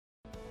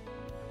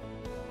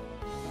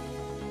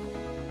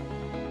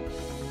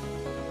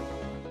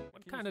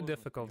kind of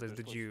difficulties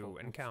did you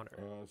encounter?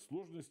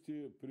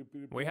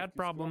 We had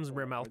problems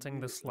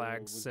remelting the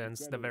slag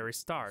since the very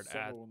start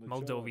at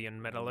Moldovan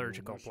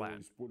metallurgical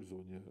plant.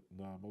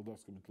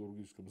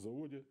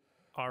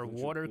 Our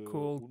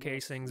water-cooled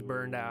casings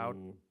burned out,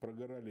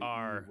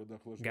 our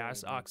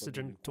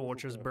gas-oxygen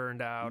torches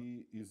burned out.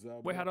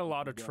 We had a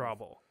lot of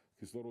trouble,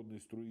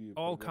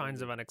 all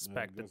kinds of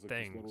unexpected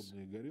things.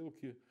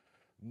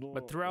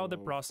 But throughout the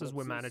process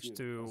we managed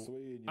to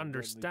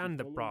understand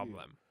the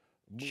problem,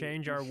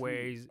 change our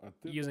ways,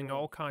 using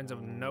all kinds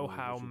of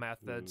know-how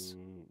methods,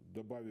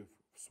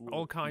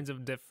 all kinds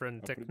of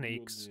different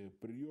techniques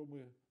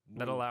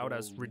that allowed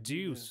us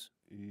reduce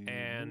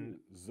and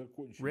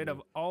rid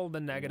of all the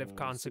negative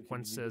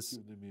consequences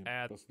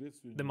at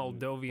the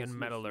Moldovan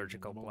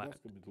metallurgical plant.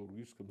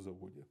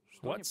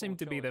 What seemed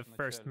to be the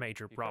first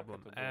major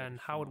problem, and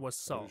how it was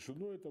solved?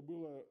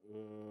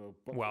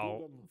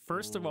 Well,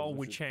 first of all,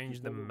 we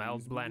changed the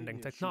melt blending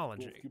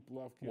technology.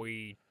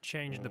 We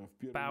changed the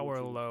power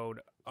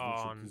load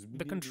on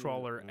the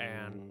controller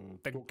and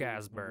the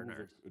gas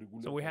burner.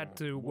 So we had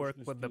to work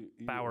with the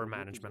power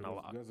management a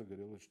lot.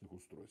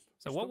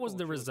 So what was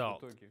the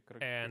result?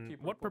 And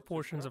what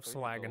proportions of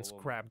slag and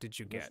scrap did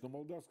you get?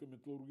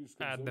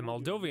 At the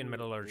Moldovan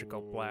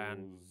metallurgical plant,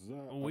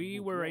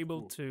 we were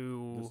able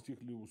to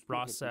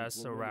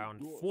process around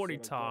 40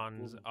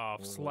 tons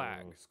of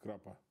slag.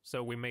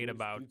 So we made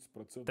about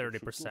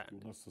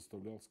 30%.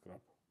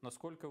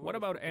 What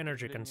about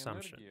energy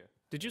consumption?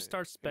 Did you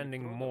start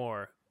spending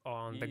more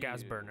on the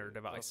gas burner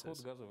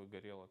devices?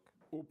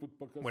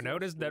 We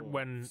noticed that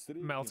when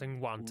melting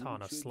 1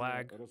 ton of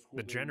slag,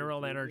 the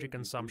general energy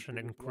consumption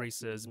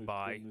increases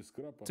by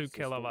 2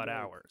 kilowatt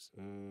hours,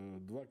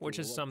 which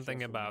is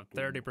something about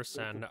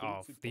 30%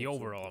 of the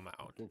overall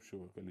amount.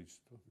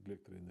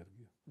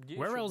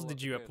 Where else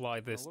did you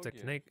apply this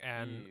technique,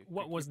 and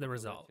what was the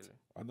result?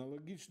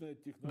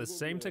 The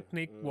same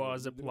technique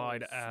was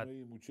applied at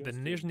the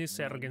Nizhny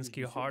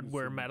Serginsky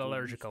hardware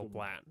metallurgical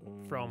plant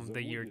from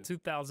the year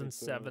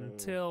 2007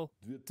 till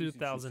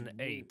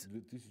 2008.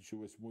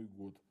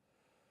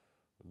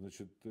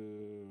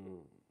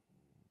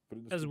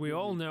 As we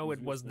all know,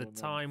 it was the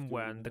time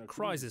when the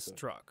crisis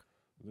struck.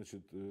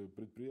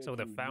 So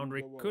the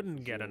foundry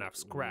couldn't get enough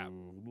scrap,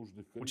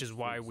 which is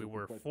why we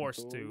were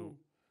forced to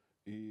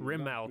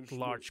remelt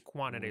large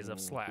quantities of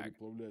slag.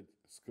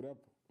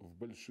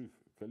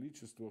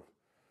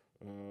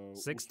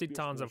 60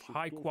 tons of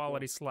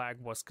high-quality slag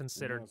was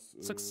considered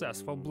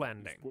successful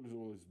blending.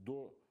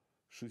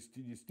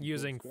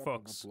 Using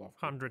Fuchs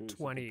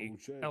 120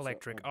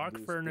 electric arc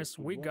furnace,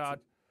 we got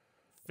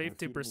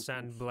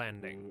 50%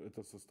 blending.